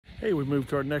Hey, we moved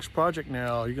to our next project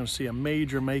now. You're going to see a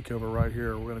major makeover right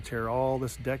here. We're going to tear all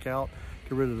this deck out,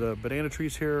 get rid of the banana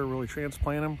trees here, really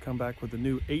transplant them, come back with a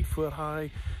new 8-foot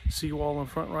high seawall in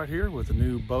front right here with a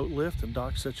new boat lift and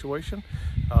dock situation.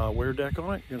 WearDeck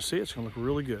on it. You're going to see it's going to look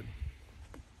really good.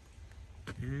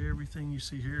 Everything you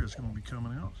see here is going to be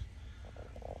coming out.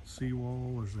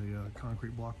 Seawall, there's a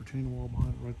concrete block retaining wall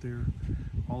behind it right there.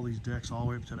 All these decks all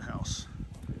the way up to the house.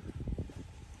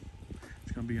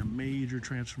 It's going to be a major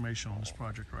transformation on this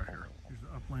project right here. Here's the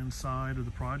upland side of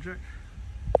the project.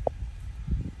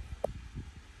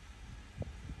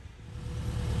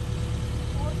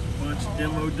 Bunch of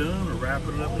demo done. We're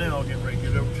wrapping it up now. Getting ready to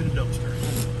get it over to the dumpster.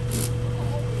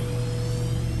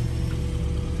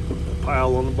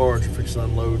 Pile on the barge to fix and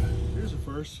unload. Here's the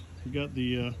first. We got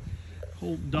the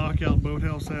whole dock out,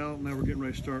 boathouse out. Now we're getting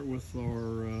ready to start with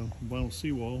our vinyl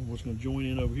seawall. We're just going to join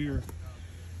in over here.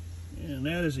 And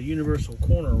that is a universal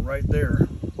corner right there,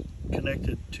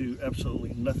 connected to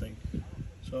absolutely nothing.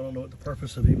 So I don't know what the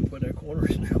purpose of even putting that corner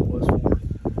in there was for.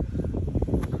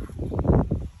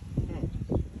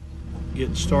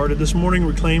 Getting started this morning,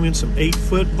 reclaiming some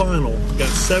 8-foot vinyl. We've got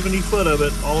 70 foot of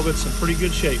it. All of it's in pretty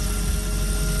good shape.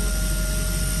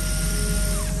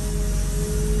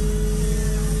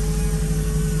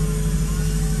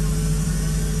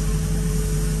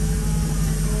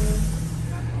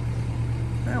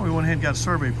 We went ahead and got a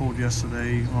survey pulled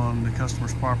yesterday on the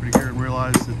customer's property here and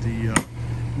realized that the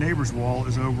neighbor's wall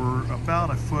is over about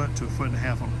 1 foot to 1.5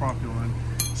 foot on the property line.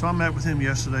 So I met with him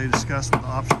yesterday, discussed what the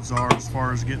options are as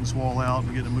far as getting this wall out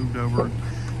and getting it moved over.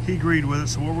 He agreed with it.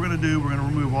 So what we're going to do, we're going to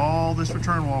remove all this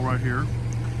return wall right here,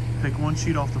 take one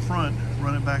sheet off the front,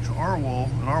 run it back to our wall,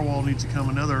 and our wall needs to come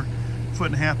another 1.5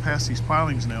 foot past these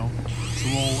pilings now. So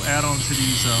we'll add on to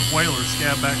these whalers,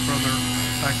 scab back further,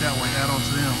 back that way, add on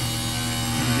to them.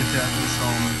 And get that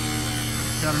installed.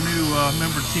 Got a new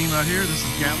member team out here. This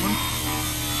is Gatlin.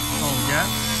 Call him Gat.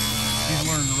 He's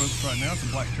learning the ropes right now. It's a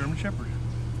black German Shepherd.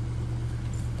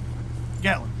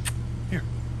 Gatlin. Here.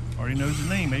 Already knows his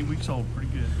name. 8 weeks old.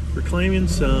 Pretty good. Reclaiming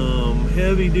some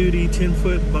heavy duty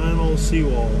 10-foot vinyl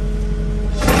seawall.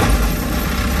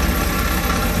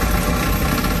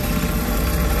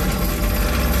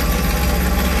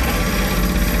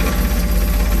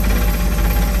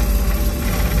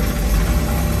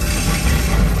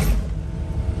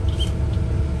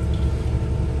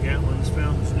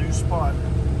 Spot,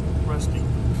 Rusty. You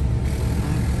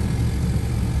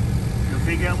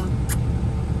okay, Gatlin?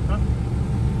 Huh?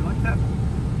 You like that?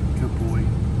 Good boy.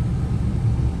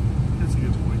 That's a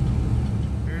good boy.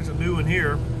 Here's a new one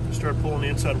here. Start pulling the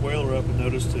inside whaler up and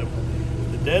notice the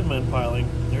deadman piling.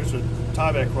 There's a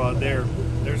tieback rod there.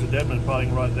 There's a deadman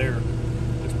piling right there.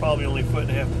 It's probably only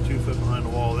 1.5 to 2 foot behind the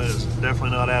wall. That is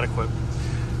definitely not adequate.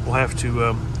 We'll have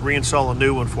to reinstall a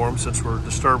new one for them since we're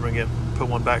disturbing it. Put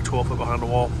one back 12 foot behind the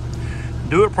wall.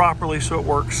 Do it properly so it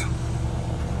works.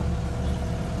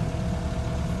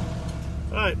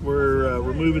 All right, we're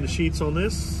removing the sheets on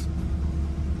this,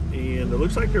 and it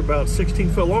looks like they're about 16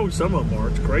 foot long. Some of them are.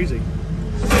 It's crazy.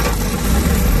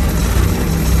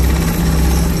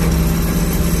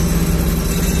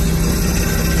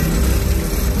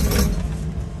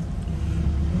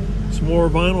 Some more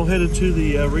vinyl headed to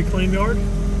the reclaim yard.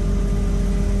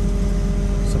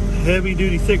 Some heavy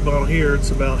duty thick vinyl here.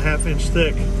 It's about 1/2 inch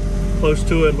thick. Close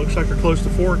to it. Looks like they're close to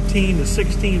 14 to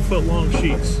 16 foot long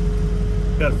sheets.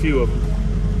 Got a few of them.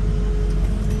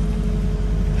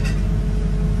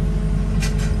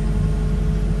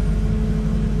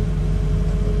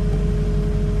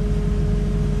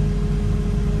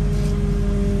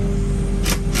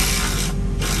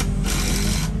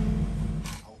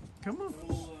 Come on.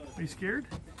 Are you scared?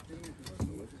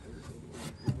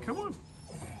 Come on.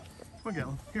 Come on,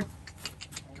 Gatlin. Here.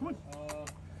 Come on.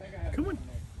 Come on.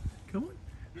 Come on.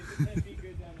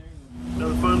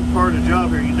 Another fun part of the job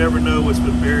here, you never know what's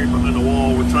been buried behind the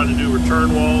wall. We're trying to do a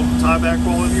return wall, tieback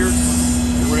wall in here.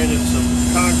 We ran into some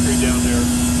concrete down there.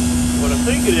 What I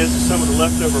think it is some of the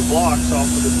leftover blocks off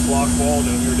of this block wall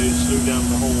down here. They just threw down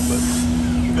the hole, but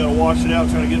you gotta wash it out,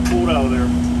 trying to get it pulled out of there.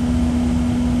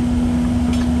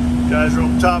 Guys are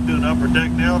on top doing upper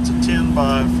deck now. It's a 10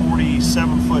 by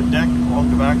 47 foot deck along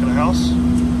the back of the house.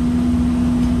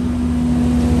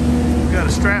 Got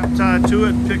a strap tied to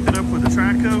it, picked it up with a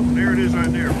traco. There it is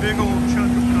right there, big old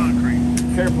chunk of concrete.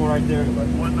 Careful right there.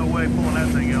 Wasn't no way pulling that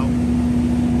thing out.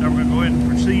 Now we're gonna go ahead and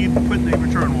proceed and put the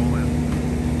return wall in.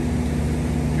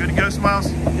 Good to go,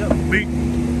 Smiles? Yep. Beat?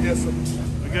 Yes, sir.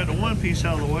 We got the one piece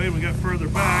out of the way, and we got further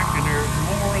back, and there's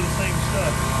more of the same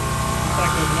stuff. Looks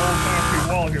like there's an old concrete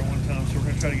wall here one time, so we're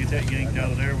gonna try to get that yanked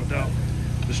out of there without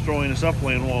destroying this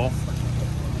upland wall.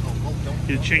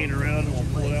 Get a chain around and we'll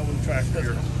pull it out with faster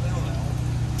here.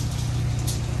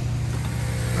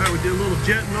 All right, we did a little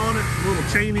jetting on it, a little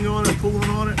chaining on it, pulling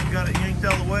on it, got it yanked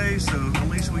out of the way, so at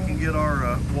least we can get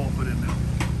our wall put in now.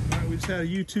 All right, we just had a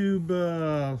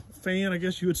YouTube fan, I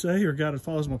guess you would say, or guy that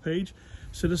follows my page,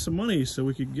 send us some money so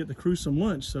we could get the crew some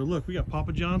lunch. So look, we got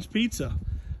Papa John's Pizza.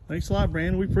 Thanks a lot,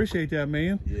 Brandon. We appreciate that,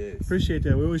 man. Yes. Appreciate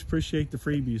that. We always appreciate the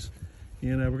freebies.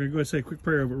 And we're going to go ahead and say a quick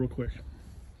prayer over it real quick.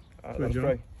 All right, let's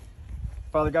pray.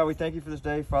 Father God, we thank you for this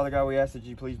day. Father God, we ask that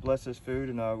you please bless this food,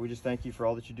 and we just thank you for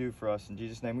all that you do for us. In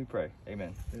Jesus' name we pray.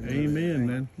 Amen. Amen,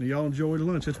 man. Now, y'all enjoy the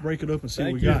lunch. Let's break it up and see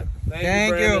what we got.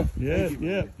 Thank you.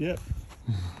 Yeah.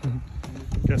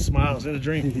 Got smiles and a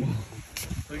drink.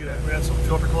 Look at that. We had some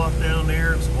filter cloth down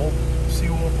there and some old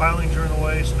Seawall pilings are in the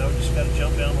way, so now we just got to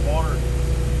jump down the water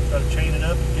and try to chain it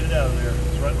up and get it out of there.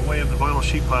 It's right in the way of the vinyl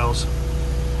sheet piles.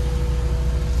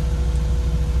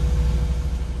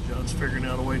 John's figuring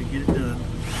out a way to get it done.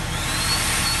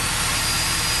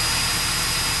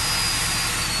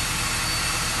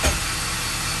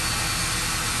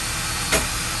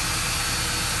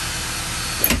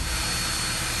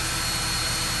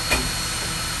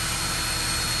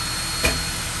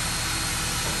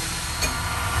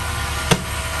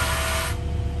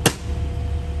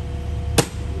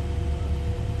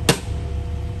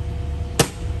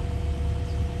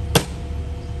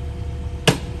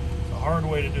 Hard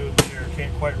way to do it there.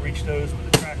 Can't quite reach those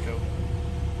with the track coat.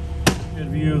 Good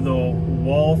view of the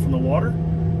wall from the water.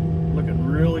 Looking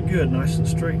really good, nice and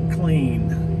straight and clean.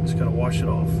 Just gotta wash it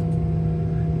off.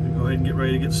 We'll go ahead and get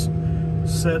ready to get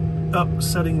setting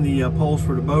the poles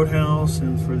for the boathouse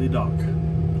and for the dock.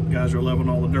 The guys are leveling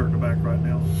all the dirt in the back right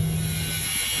now.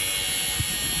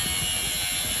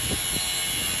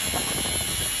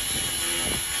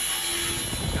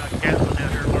 Got Gatlin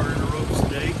out here learning the ropes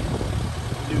today.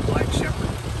 Black Shepherd.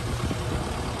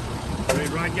 Ready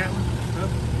to ride, Gatlin? Huh?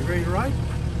 You ready to ride,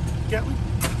 Gatlin?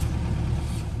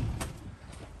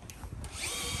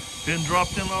 Ben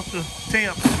dropped him off the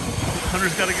tamp.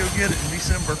 Hunter's got to go get it in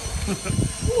December.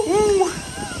 Woo!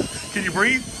 Can you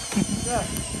breathe? Yeah.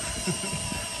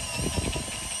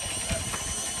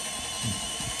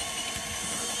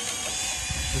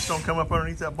 Just don't come up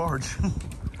underneath that barge.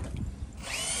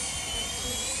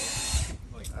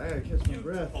 I gotta catch my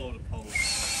breath.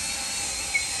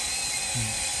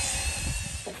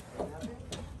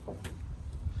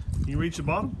 Can you reach the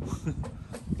bottom?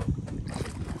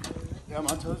 Yeah, my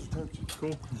toes are touching.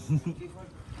 Cool.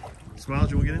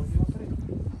 Smiles, you want to get in?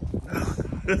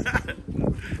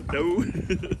 No.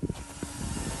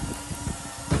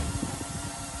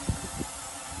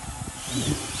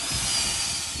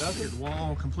 Got the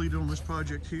wall completed on this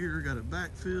project here. Got it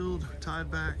backfilled, tied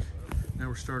back. Now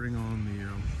we're starting on the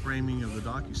framing of the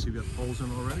dock. You see we got the poles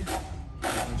in already. We're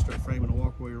going to start framing a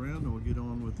walkway around, and we'll get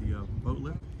on with the boat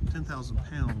lift. 10,000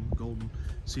 pound golden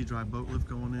sea dry boat lift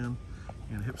going in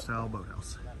a hip style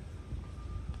boathouse.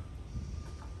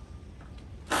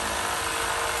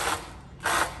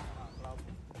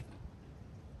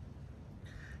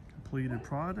 Completed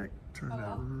product, turned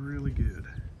out really good.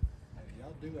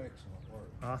 Y'all do excellent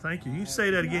work. Oh, thank you. You say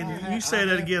that again. You say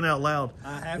that again out loud.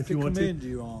 I have if to you want commend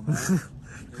you on that.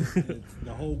 It's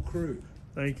the whole crew.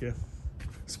 Thank you.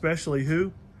 Especially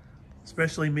who?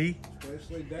 Especially me?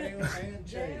 Especially Dale and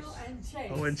Chase. Dale and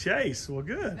Chase. Oh, and Chase. Well,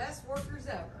 good. Best workers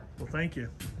ever. Well, thank you.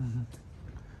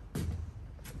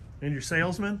 And your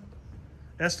salesman?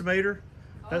 Estimator?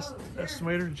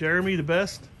 Estimator? Jeremy, the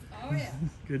best? Oh, yeah.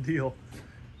 Good deal.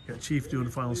 Got Chief doing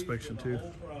the final inspection, too.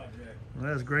 Well,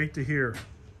 that's great to hear.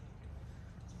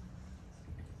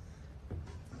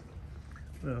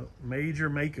 Major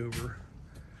makeover.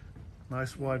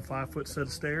 Nice wide 5-foot set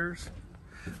of stairs.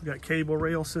 We've got cable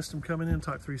rail system coming in,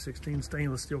 type 316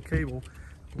 stainless steel cable.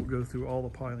 We'll go through all the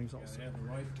pilings also. Gotta have the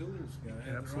right tools, gotta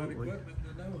have Absolutely. the right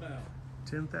equipment to know how.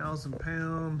 10,000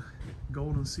 pound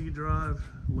golden sea drive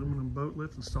aluminum boat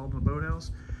lift installed in the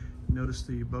boathouse. Notice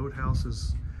the boathouse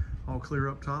is all clear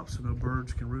up top so no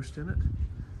birds can roost in it,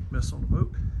 mess on the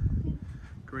boat.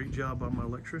 Great job by my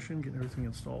electrician getting everything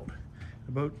installed.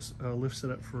 The boat lift set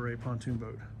up for a pontoon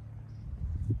boat.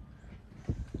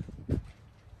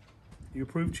 You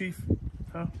approved, Chief?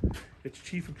 Huh? It's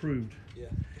Chief approved.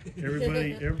 Yeah.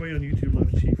 Everybody on YouTube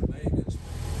loves Chief. Maintenance.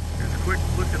 Here's a quick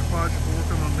look at the project we're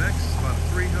working on next. It's about a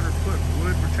 300-foot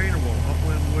wood retainer wall,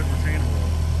 upland wood retainer wall.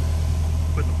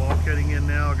 Putting the bulkheading in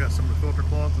now. Got some of the filter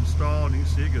cloth installed, and you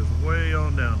can see it goes way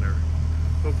on down there.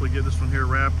 Hopefully get this one here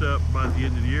wrapped up by the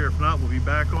end of the year. If not, we'll be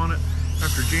back on it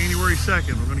after January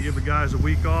 2nd. We're going to give the guys a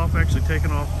week off, actually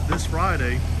taking off this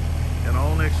Friday and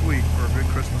all next week for a good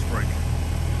Christmas break.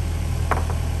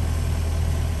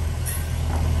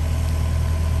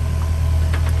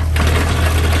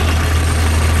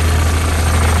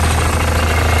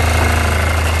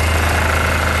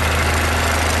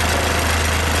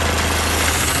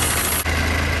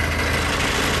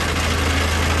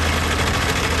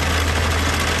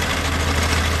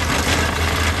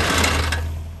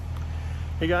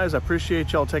 Hey guys, I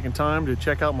appreciate y'all taking time to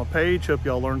check out my page. Hope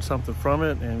y'all learned something from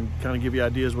it and kind of give you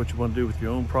ideas what you want to do with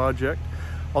your own project.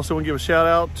 Also want to give a shout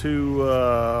out to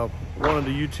one of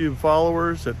the YouTube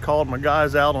followers that called my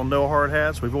guys out on no hard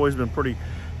hats. We've always been pretty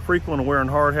frequent in wearing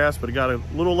hard hats, but it got a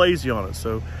little lazy on it.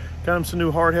 So got them some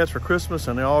new hard hats for Christmas,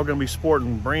 and they're all going to be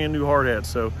sporting brand new hard hats.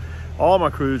 So all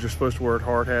my crews are supposed to wear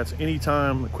hard hats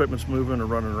anytime equipment's moving or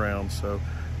running around. So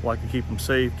I like to keep them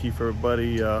safe, keep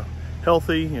everybody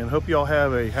healthy, and hope you all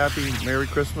have a happy Merry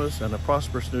Christmas and a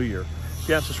prosperous New Year. If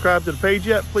you haven't subscribed to the page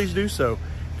yet, please do so.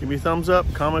 Give me a thumbs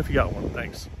up, comment if you got one.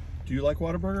 Thanks. Do you like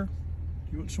Whataburger?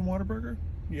 You want some Whataburger?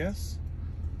 Yes?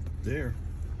 There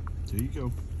you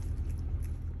go.